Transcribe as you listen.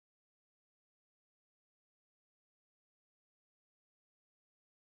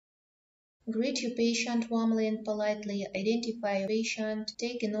Greet your patient warmly and politely, identify your patient,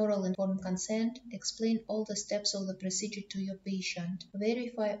 take an oral informed consent, explain all the steps of the procedure to your patient,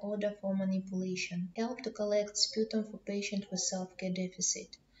 verify order for manipulation, help to collect sputum for patient with self-care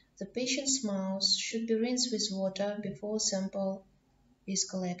deficit. The patient's mouth should be rinsed with water before sample is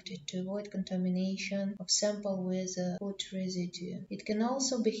collected to avoid contamination of sample with food residue. It can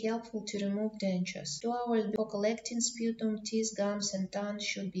also be helpful to remove dentures. 2 hours before collecting sputum, teeth, gums, and tongue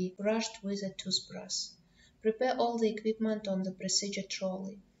should be brushed with a toothbrush. Prepare all the equipment on the procedure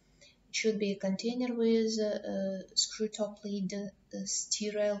trolley. It should be a container with a screw-top lid,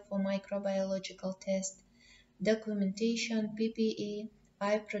 sterile for microbiological test, documentation, PPE,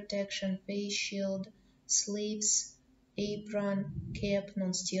 eye protection, face shield, sleeves, apron, cap,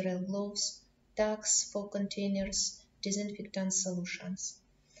 non-sterile gloves, tags for containers, disinfectant solutions.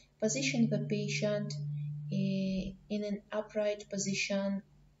 Position the patient in an upright position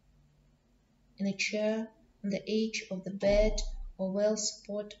in a chair on the edge of the bed or well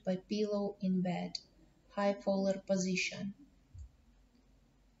supported by pillow in bed. High Fowler position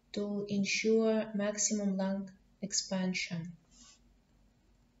to ensure maximum lung expansion.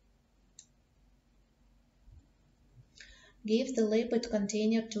 Give the labeled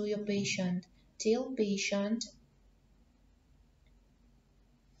container to your patient. Tell patient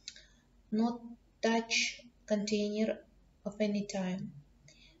not touch container of any time.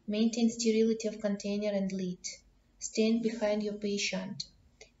 Maintain sterility of container and lid. Stand behind your patient.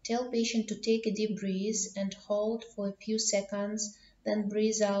 Tell patient to take a deep breath and hold for a few seconds, then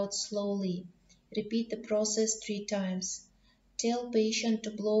breathe out slowly. Repeat the process 3 times. Tell patient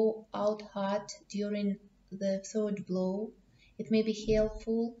to blow out hard during the 3rd blow. It may be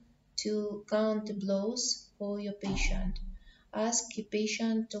helpful to count the blows for your patient. Ask your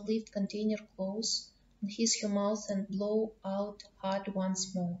patient to lift container close on his or her mouth and blow out hard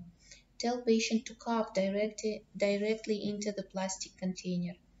once more. Tell patient to cough directly into the plastic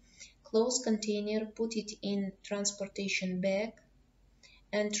container. Close container, put it in transportation bag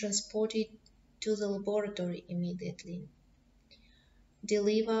and transport it to the laboratory immediately.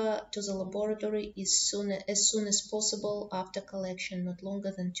 Deliver to the laboratory as soon as possible after collection, not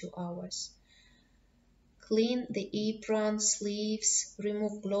longer than 2 hours. Clean the apron, sleeves,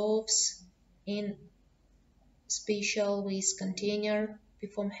 remove gloves in special waste container,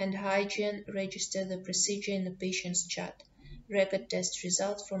 perform hand hygiene, register the procedure in the patient's chart. Record test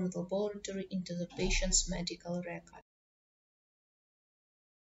results from the laboratory into the patient's medical record.